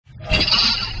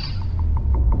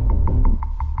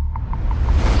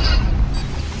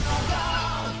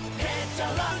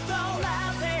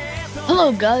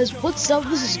Hello guys, what's up?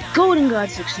 This is Golden God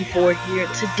 64 here.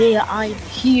 Today I'm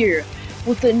here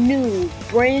with a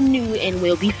brand new, and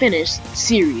will be finished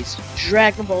series,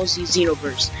 Dragon Ball Z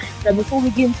Xenoverse. Now before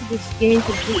we get into this game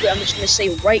completely, I'm just going to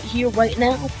say right here, right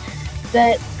now,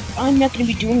 that I'm not going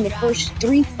to be doing the first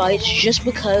 3 fights just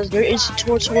because there is a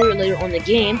tutorial later on the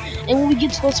game, and when we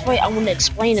get to those fights, I want to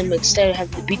explain them instead of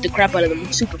having to beat the crap out of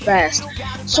them super fast.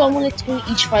 So I'm going to explain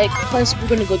each fight, plus we're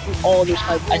going to go through all those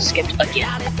fights I skipped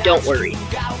again. Don't worry.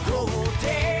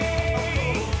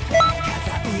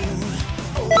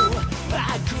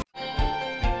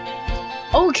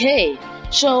 Okay,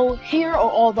 so here are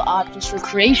all the options for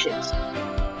creations.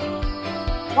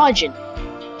 Login.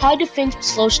 High defense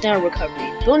slows down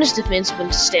recovery. Bonus defense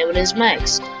when stamina is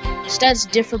maxed. Stats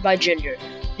differ by gender.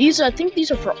 I think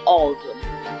these are for all of them.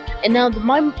 And now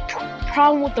my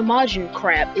problem with the Majin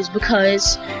crap is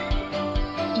because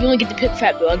you only get to pick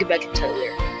Fat Bill. I'll get back into it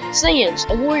later. Saiyans.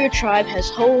 A warrior tribe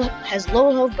has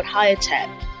low health but high attack.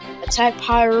 Attack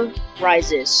power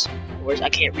rises. I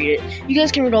can't read it. You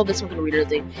guys can read all this. I'm gonna read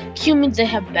everything. Humans, they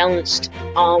have balanced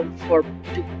for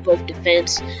both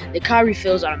defense. The Kai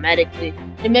refills automatically.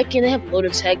 The Namekian, they have low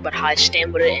attack but high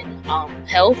stamina and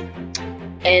health.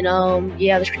 And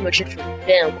yeah, that's pretty much it for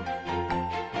them.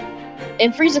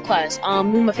 And Frieza class,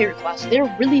 one of my favorite classes.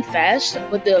 They're really fast,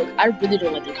 but I really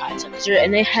don't like their Kai attack.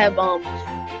 And they have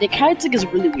their Kai attack is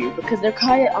really weird because their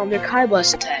Kai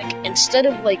Blast attack, instead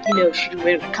of shooting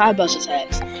random Kai Blast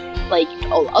attacks like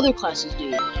all other classes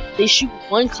do, they shoot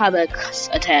one Kai Blast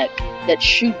attack that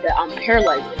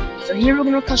paralyzes them. So here we're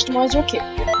gonna customize our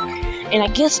character, and I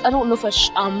guess I don't know if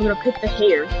I'm gonna pick the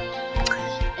hair,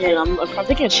 and I'm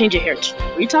probably gonna change the hair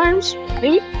 3 times,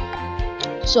 maybe.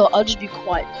 So I'll just be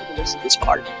quiet for the rest of this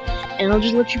part, and I'll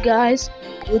just let you guys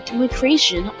go through my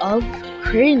creation of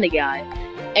creating the guy.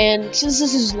 And since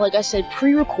this is, like I said,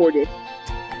 pre-recorded,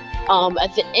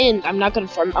 at the end, I'm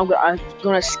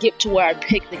gonna skip to where I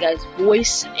pick the guy's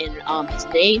voice and his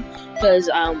name, because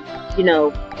I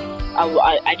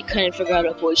couldn't figure out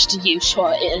a voice to use, so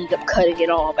I ended up cutting it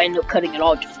off. I ended up cutting it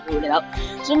off to figure it out.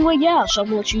 So anyway, yeah, so I'm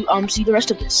gonna let you see the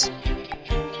rest of this.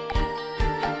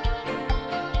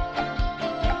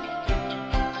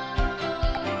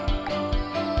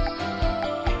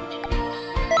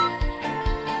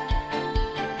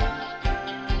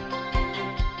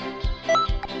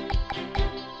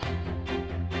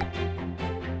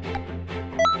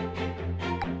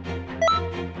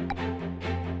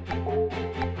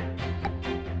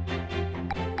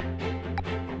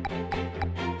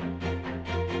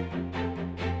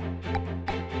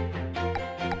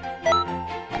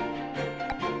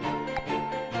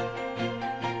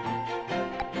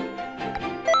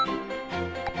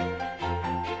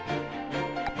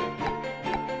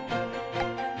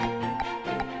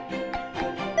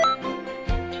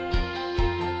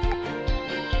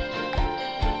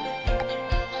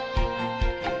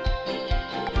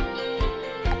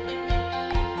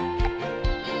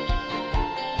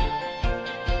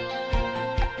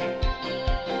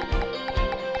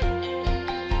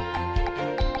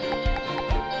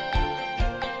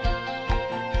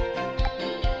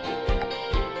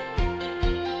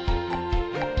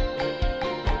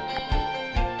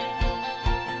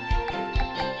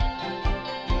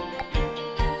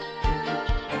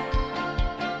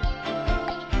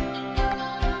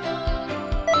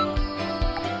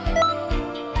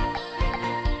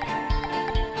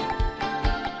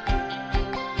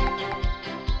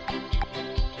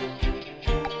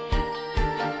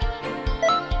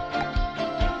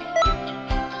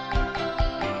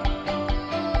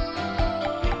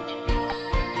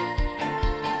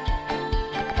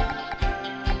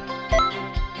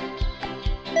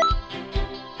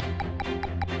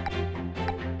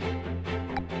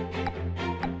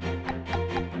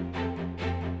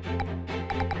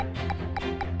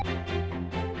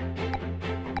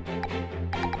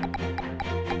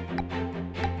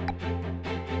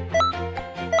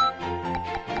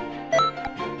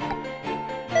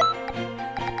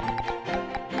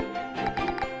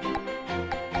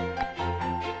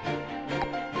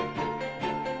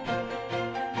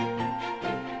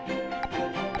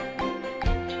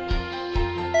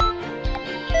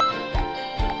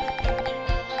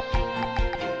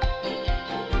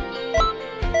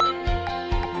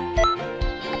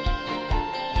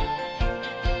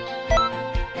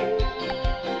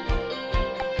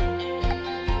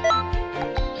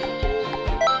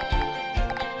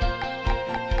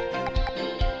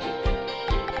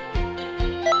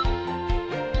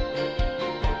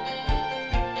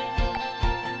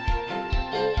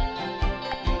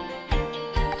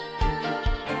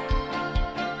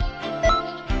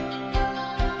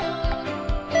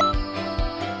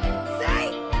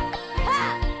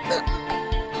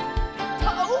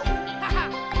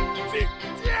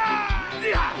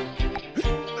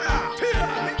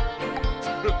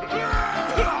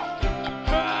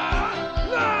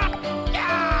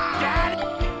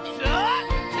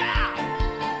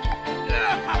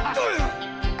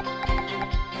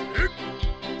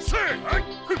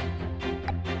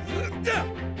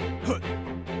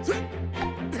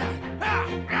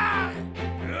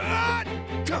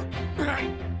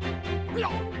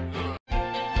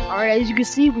 Alright, as you can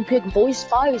see, we picked voice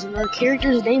 5, and our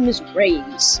character's name is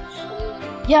Raze.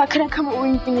 Yeah, I couldn't come up with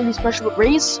anything really special with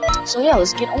Raze, so yeah,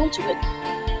 let's get on to it.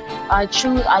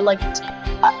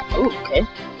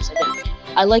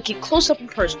 I like it close up and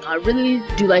personal. I really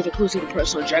do like it close up and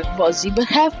personal, Dragon Ball Z, but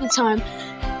half the time,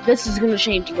 this is gonna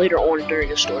change later on during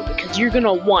the story, because you're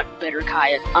gonna want better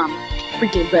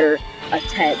better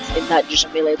attacks, and not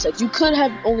just melee attacks. You could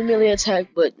have only melee attack,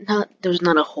 but there's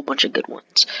not a whole bunch of good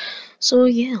ones. So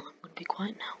yeah, I'm gonna be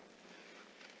quiet now.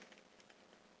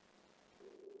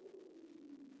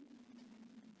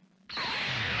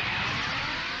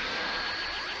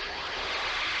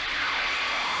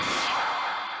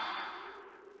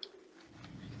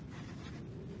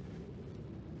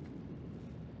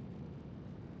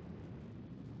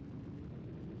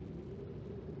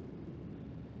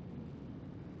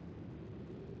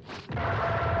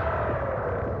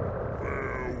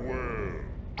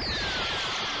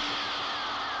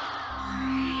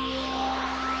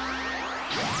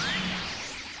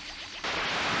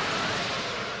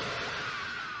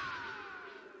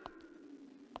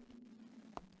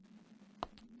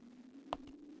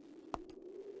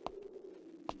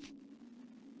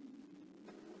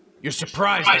 You're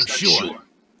surprised, I'm sure.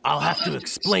 I'll have to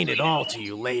explain it all to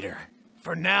you later.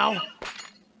 For now,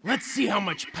 let's see how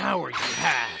much power you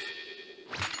have.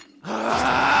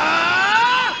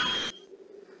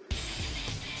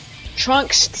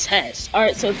 Trunks test.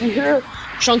 Alright, so if you hear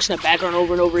Trunks in the background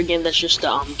over and over again, that's just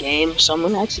the game. So I'm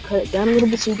gonna actually cut it down a little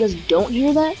bit so you guys don't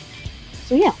hear that.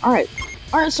 So yeah, alright.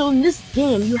 Alright, so in this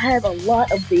game, you have a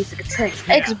lot of basic attacks.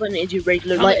 Yeah. X button is your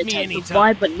regular light attack, the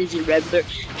Y button is your regular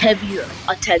heavier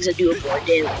attacks that do more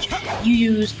damage. You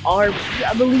use R,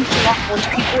 I believe, to lock onto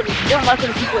people, and if you don't lock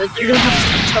onto people, you're gonna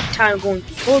have a tough time going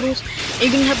through portals, and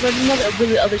you're gonna have a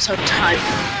really other tough time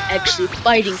actually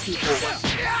fighting people,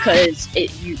 because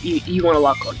you want to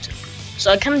lock onto them.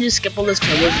 So I kind of just skip all this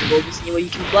because I wasn't going to anyway. You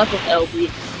can block with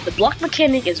LB. The block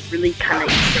mechanic is really kind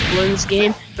of simple in this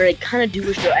game, but I kind of do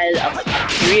wish to add like a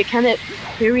period kind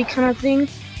of thing.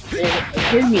 And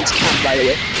period means count, by the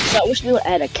way. So I wish they would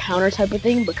add a counter type of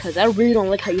thing, because I really don't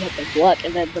like how you have to block,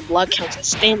 and then the block counts as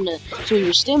stamina. So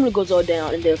your stamina goes all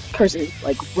down, and the person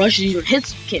like rushes you and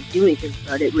hits, you can't do anything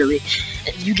about it really.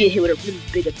 And you get hit with a really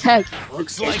big attack, you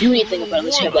can't do anything about it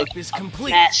unless you have like a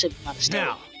massive amount of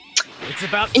stamina. It's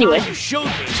about time you showed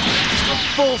me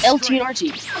full LT and RT.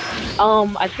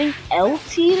 I think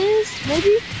LT it is,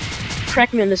 maybe?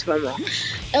 Correct me on this if I'm wrong.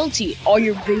 LT are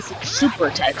your basic super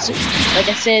attacks. Like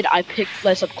I said, I picked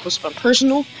less up close up and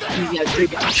personal. You have 3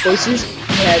 different choices. You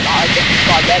have different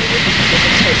combat, different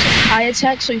types of high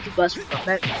attack, so you can blast with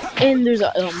combat. And there's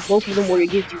both of them where it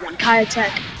gives you 1 Kai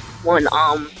attack, one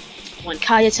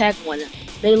Kai attack, 1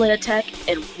 melee attack,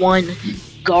 and 1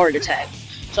 guard attack.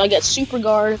 So I got Super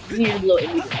Guard, immediate blow,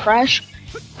 immediate crash,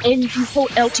 and if you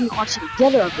hold LT and RT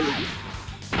together, I believe.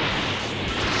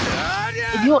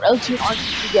 If you hold LT and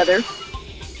RT together,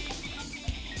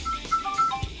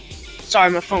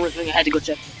 sorry, my phone was ringing, I had to go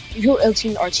check. If you hold LT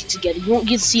and RT together, you won't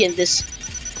get to see it in this,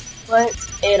 but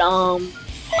it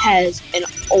has an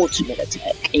ultimate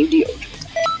attack, and the ultimate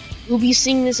attack. We'll be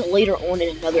seeing this later on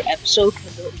in another episode.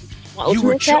 My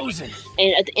ultimate attack,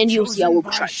 and at the end you'll see I will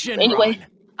try. Anyway,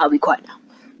 I'll be quiet now.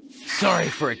 Sorry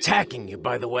for attacking you,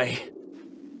 by the way.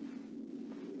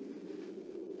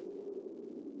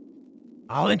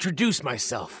 I'll introduce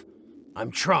myself.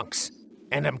 I'm Trunks,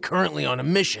 and I'm currently on a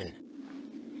mission.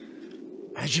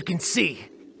 As you can see,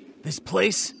 this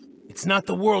place, it's not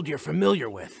the world you're familiar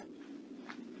with.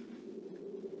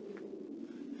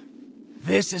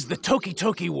 This is the Toki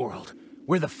Toki world,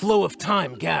 where the flow of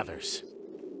time gathers.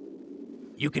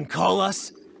 You can call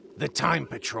us the Time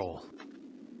Patrol.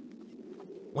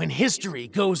 When history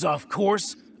goes off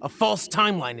course, a false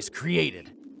timeline is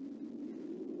created.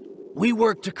 We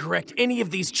work to correct any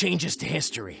of these changes to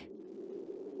history.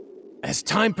 As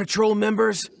Time Patrol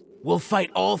members, we'll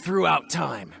fight all throughout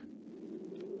time.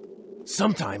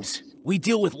 Sometimes, we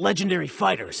deal with legendary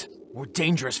fighters or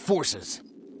dangerous forces.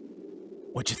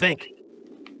 What you think?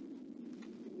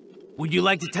 Would you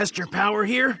like to test your power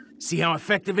here? See how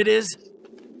effective it is?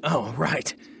 Oh,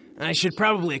 right. I should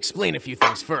probably explain a few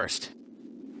things first.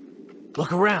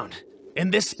 Look around.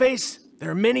 In this space, there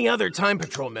are many other Time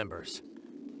Patrol members.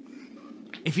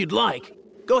 If you'd like,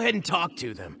 go ahead and talk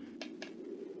to them.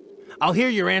 I'll hear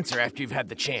your answer after you've had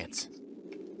the chance.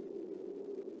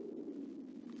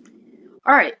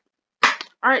 Alright,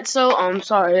 so,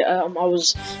 sorry, I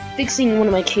was fixing one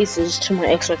of my cases to my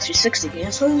Xbox 360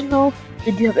 game, so you know,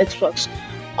 if you have Xbox,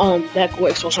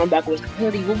 backwards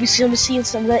compatibility, we'll be seeing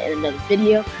some of that in another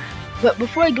video. But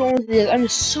before I go into this, I'm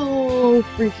just so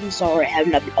freaking sorry I have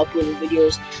not been uploading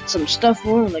videos. Some stuff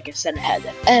wrong, like I said, I had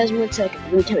that asthma attack,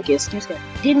 and really kind of get excuse. I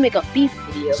didn't make a beef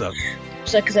video. So,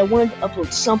 because I wanted to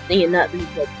upload something and not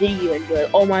leave that video and be like,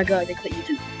 oh my god, they quit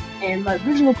YouTube. And my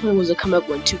original plan was to come up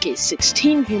when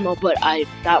 2K16 came out, but I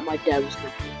thought my dad was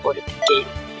going to record the game.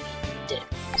 He did.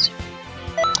 So,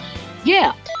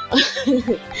 yeah.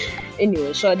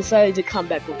 Anyway, so I decided to come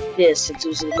back with this since it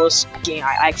was the most game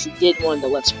I actually did want to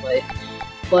Let's Play.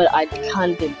 But I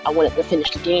wanted to finish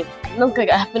the game. I don't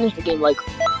think I finished the game like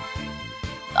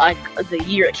the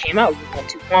year it came out. It was not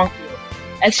too long ago.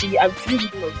 Actually, I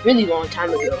finished it a really long time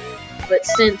ago. But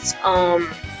since I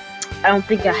don't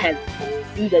think I had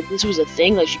knew that this was a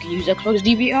thing, like you can use Xbox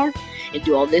DVR and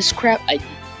do all this crap.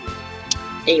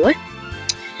 Anyway,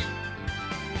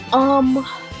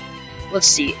 let's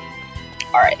see.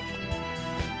 Alright,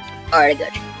 I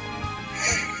got you.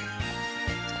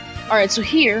 Alright, so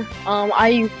here,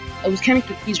 I was kind of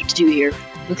confused what to do here,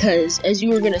 because as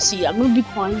you were gonna see, I'm gonna be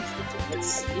quiet until the next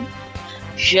scene,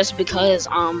 just because,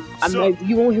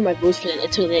 you won't hear my voice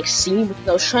until the next scene, because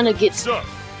I was trying to get, to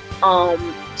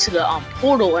the,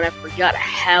 portal, and I forgot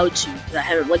how to, because I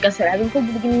haven't, like I said, I haven't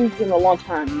played the game in a long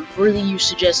time. I'm really used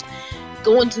to just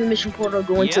go into the mission portal,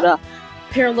 go into the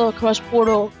parallel cross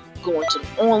portal, go into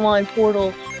the online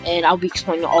portal, and I'll be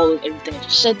explaining everything I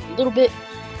just said a little bit.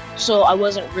 So I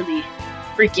wasn't really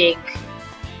freaking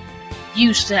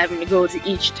used to having to go to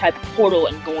each type of portal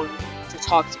and going to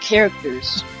talk to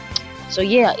characters. So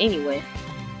yeah, anyway.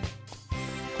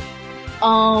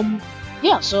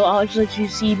 Yeah, so I'll just let you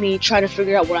see me try to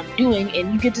figure out what I'm doing,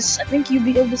 and you get to, I think you'll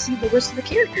be able to see the rest of the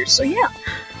characters. So yeah,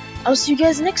 I'll see you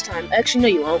guys next time. Actually, no,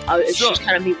 you won't. It's just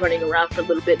kind of me running around for a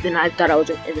little bit. Then I thought I was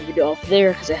going to end the video off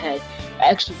there because I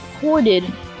actually recorded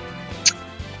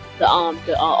all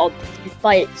the 3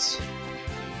 fights.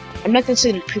 I'm not going to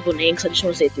say the people names. I just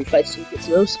want to say 3 fights so you get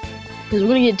to those, because we're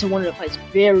going to get into one of the fights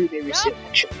very, very soon,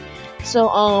 actually. So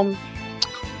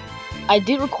I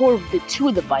did record the 2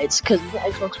 of the fights because the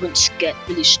Xbox wouldn't get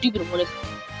really stupid and wouldn't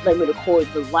let me record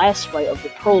the last fight of the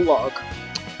prologue.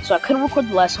 So I couldn't record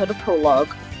the last fight of the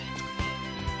prologue.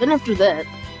 Then after that,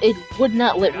 it would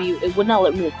not let me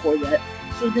record that.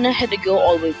 So then I had to go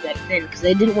all the way back then because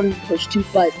I didn't want to push 2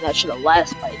 fights and that should the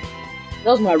last fight. That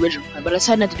was my original plan, but I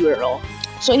decided not to do it at all.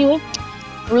 So anyway,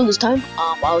 for real this time,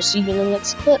 I'll see you in the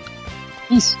next clip.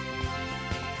 Peace.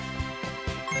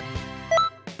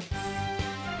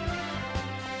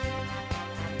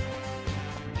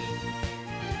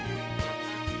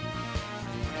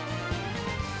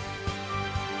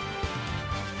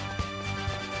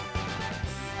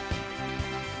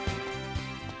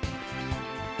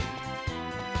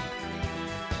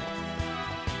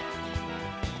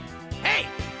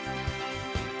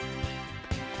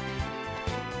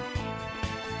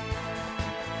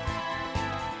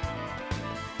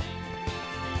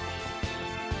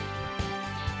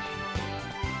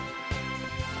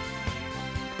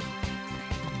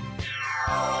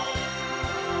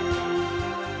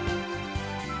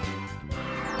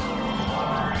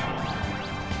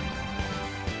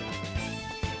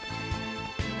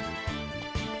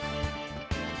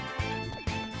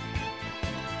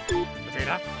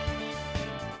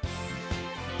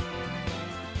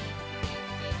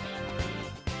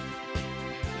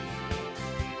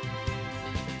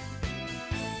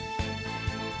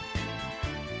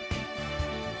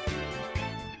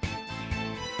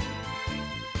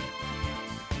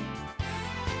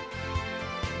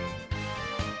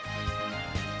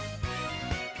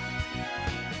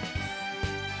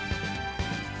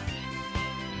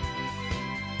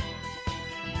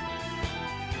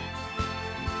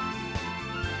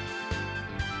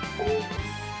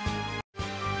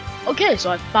 Okay,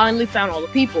 so I finally found all the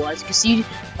people. As you can see,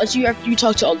 after you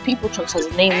talk to all the people, Trunks has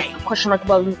a name, a question mark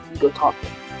above him, you go talk to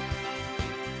him.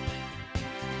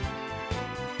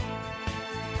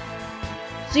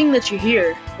 Seeing that you're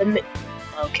here,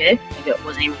 okay, I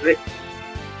wasn't even ready.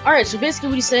 Alright, so basically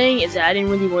what he's saying is that I didn't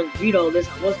really want to read all this,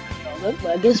 I wasn't reading all this,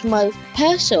 but I guess my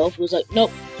past self was like,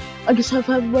 nope, I guess I have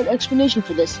to have an explanation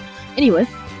for this. Anyway,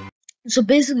 so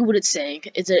basically what it's saying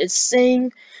is that it's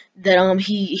saying that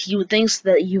he thinks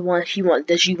that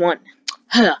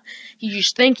he's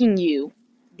just thanking you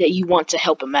that you want to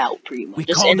help him out, pretty much. We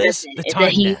call this the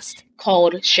Time Nest.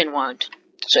 Called Shenwand.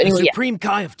 So anyway, the Supreme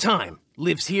Kai of Time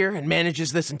lives here and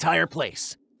manages this entire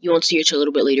place. You won't see it till a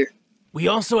little bit later. We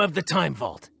also have the Time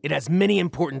Vault. It has many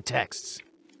important texts.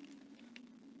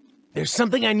 There's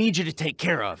something I need you to take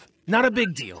care of. Not a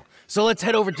big deal. So let's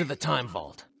head over to the Time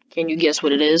Vault. Can you guess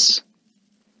what it is?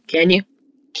 Can you?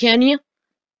 Can you?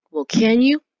 Well, can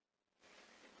you?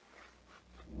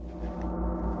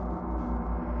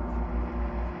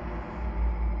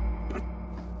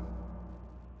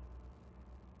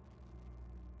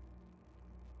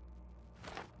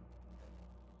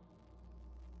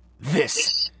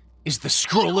 This is the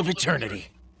Scroll of Eternity.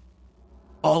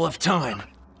 All of time,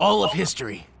 all of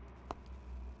history.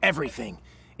 Everything.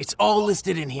 It's all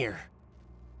listed in here.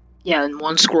 Yeah, in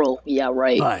one scroll. Yeah,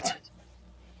 right. But...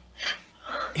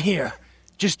 here,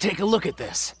 just take a look at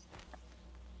this.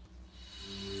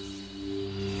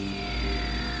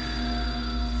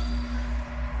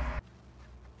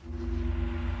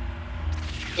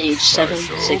 Age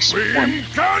 761.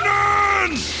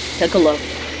 Cannon! Piccolo.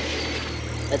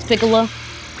 That's Piccolo.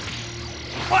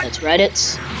 That's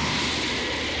Raditz.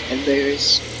 And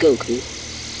there's Goku.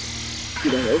 If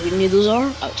you don't know who any of those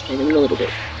are, I'll explain them in a little bit.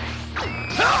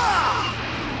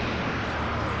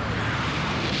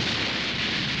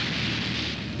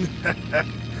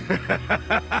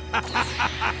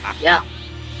 Yeah.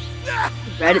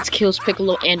 Raditz kills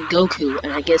Piccolo and Goku,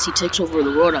 and I guess he takes over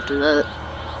the world after that.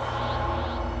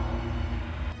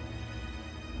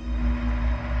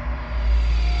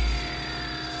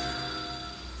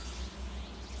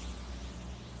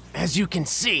 As you can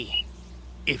see,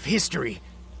 if history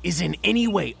is in any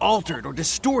way altered or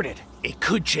distorted, it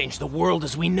could change the world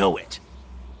as we know it.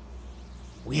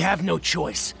 We have no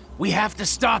choice. We have to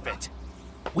stop it.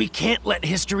 We can't let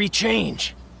history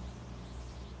change.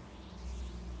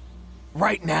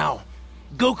 Right now,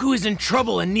 Goku is in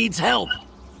trouble and needs help.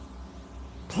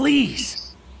 Please.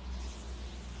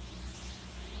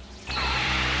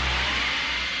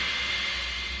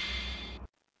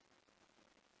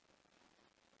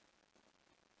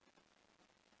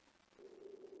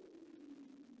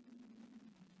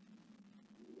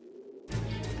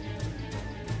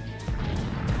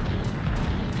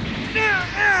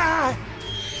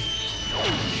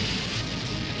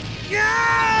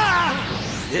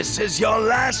 This is your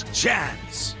last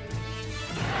chance.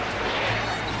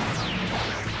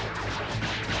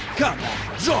 Come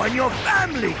on, join your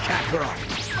family, Kakarot.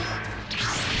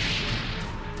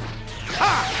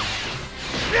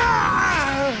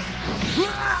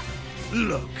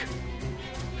 Look,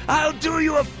 I'll do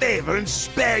you a favor and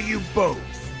spare you both.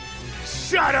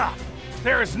 Shut up!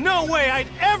 There is no way I'd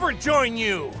ever join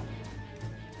you!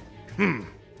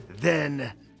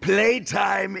 Then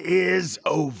playtime is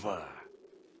over.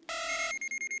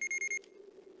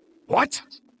 What?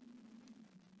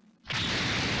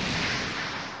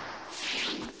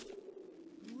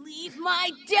 Leave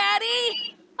my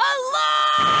daddy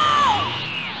alone!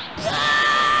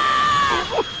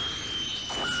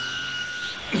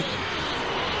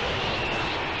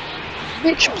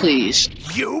 Bitch, please.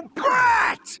 You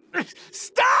brat!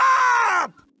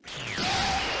 Stop!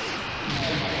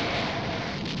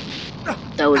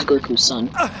 That was Goku's son.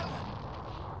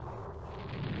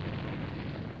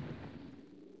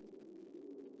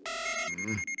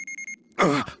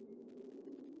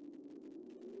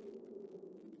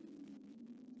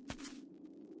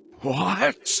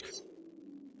 What?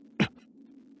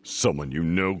 Someone you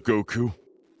know, Goku?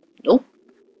 Nope.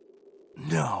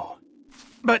 No.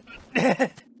 But...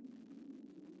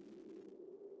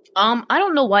 I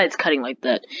don't know why it's cutting like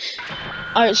that.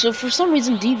 Alright, so for some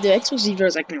reason, the Xbox Zebra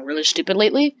is acting really stupid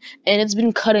lately, and it's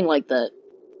been cutting like that.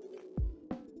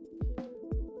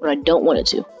 But I don't want it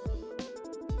to.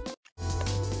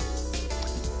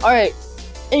 Alright,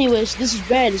 anyways, this is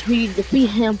Raditz. We need to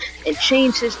defeat him and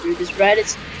change history. This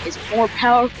Raditz is more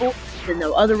powerful than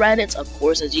the other Raditz, of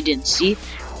course, as you didn't see.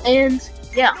 And,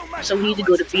 yeah, so we need to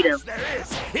go defeat him.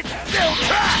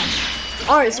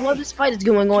 Alright, so while this fight is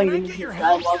going on, you're going to hear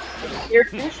dialogue from the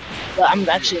characters, but I'm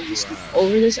actually going to skip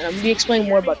over this, and I'm going to be explaining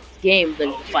more about the game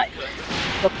than the fight.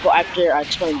 But after I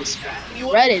explain this,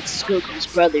 Raditz is Goku's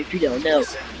brother, if you don't know.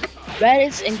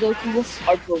 Raditz and Goku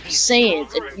are both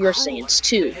Saiyans, and we are Saiyans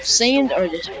too. Saiyans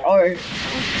are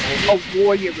a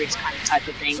warrior race kind of type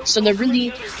of thing, so they're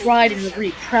really pride and they're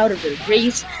really proud of their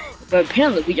race, but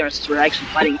apparently we are, since we're actually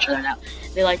fighting each other now.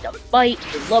 They like to fight,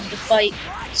 they love to fight,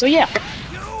 so yeah.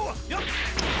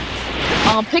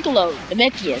 Piccolo,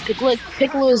 Namekian.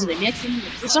 Piccolo is a Namekian.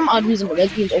 For some odd reason,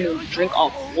 Namekians only drink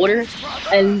off water,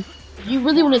 and you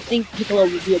really want to think Piccolo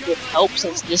would be a good help,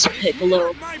 since this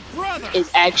Piccolo is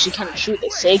actually kind of true what they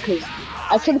say, because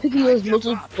I've tried to Piccolo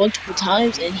multiple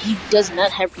times, and he does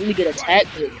not have really good attack,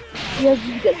 but he has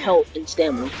really good health and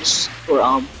stamina, just for,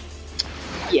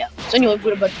 yeah. So anyway,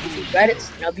 we're about to do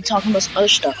Raditz, and I'll be talking about some other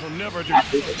stuff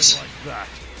after this.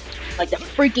 Like the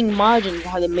freaking margins,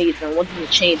 how they made them, wanting to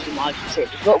change the margins here.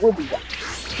 But we'll be back.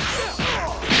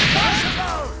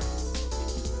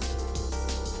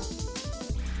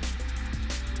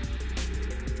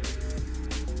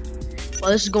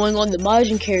 While this is going on, the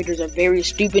Majin characters are very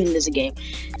stupid in this game.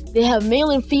 They have male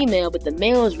and female, but the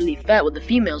male is really fat while the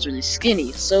female is really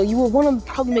skinny. So you will want to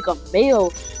probably make a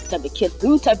male type of Kid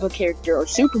Buu type of character or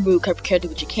Super Buu type of character,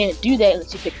 but you can't do that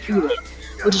unless you pick Fule,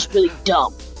 which is really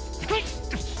dumb.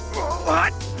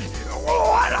 What?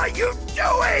 What are you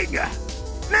doing?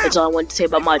 That's all I wanted to say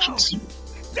about Majins.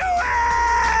 Do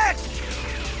it!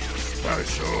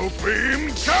 Special beam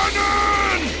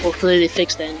cannon! Hopefully they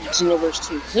fix that in XENOVERSE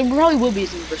 2. There probably will be a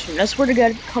XENOVERSE 2. I swear to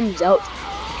God, if it comes out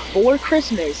before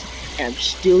Christmas, and I'm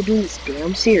still doing this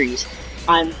damn series,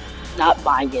 I'm not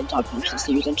buying it and talking about this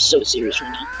series. I'm so serious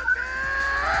right now.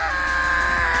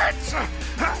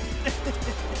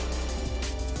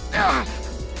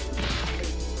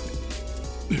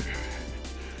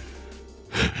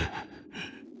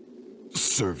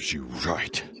 Serves you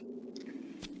right.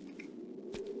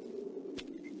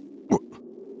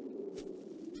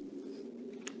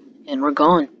 And we're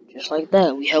gone. Just like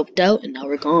that. We helped out, and now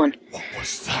we're gone. What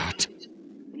was that?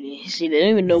 You see, they don't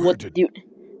even know what to do.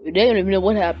 They don't even know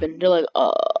what happened. They're like,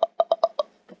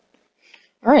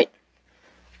 Alright.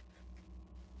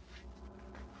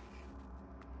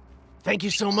 Thank you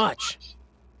so much.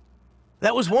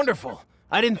 That was wonderful.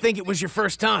 I didn't think it was your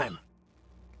first time.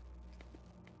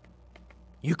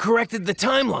 You corrected the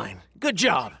timeline. Good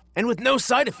job. And with no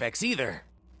side effects either.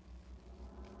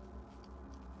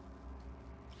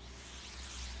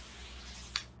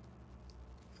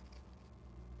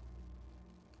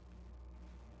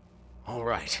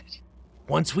 Alright.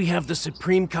 Once we have the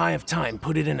Supreme Kai of Time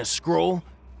put it in a scroll,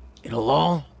 it'll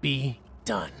all be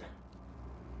done.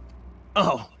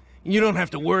 Oh, you don't have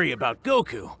to worry about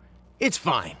Goku. It's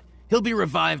fine. He'll be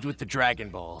revived with the Dragon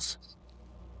Balls.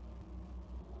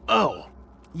 Oh,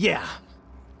 yeah.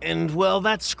 And well,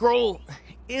 that scroll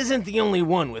isn't the only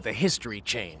one with a history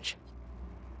change.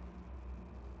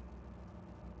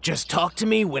 Just talk to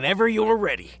me whenever you're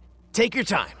ready. Take your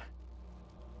time.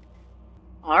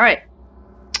 Alright.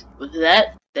 With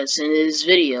that, that's the end of this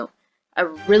video. I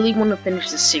really want to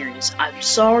finish the series. I'm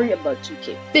sorry about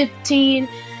 2K15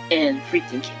 and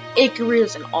freaking Kid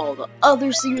Icarus and all the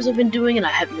other series I've been doing, and I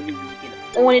haven't been really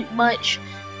getting on it much.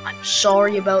 I'm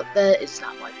sorry about that. It's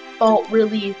not my fault,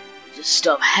 really. Just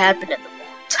stuff happened at the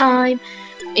wrong time.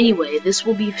 Anyway, this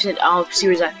will be our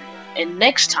series after that. And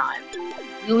next time,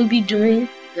 we will be doing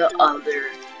the other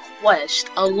quest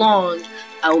along.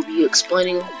 I will be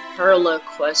explaining Perla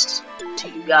quests to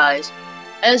you guys,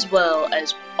 as well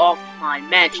as offline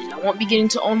matches. I won't be getting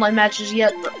to online matches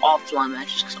yet, but offline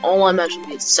matches, because online matches will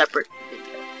be a separate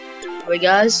video. Alright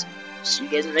guys, see you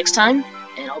guys next time,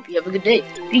 and I hope you have a good day.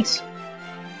 Peace.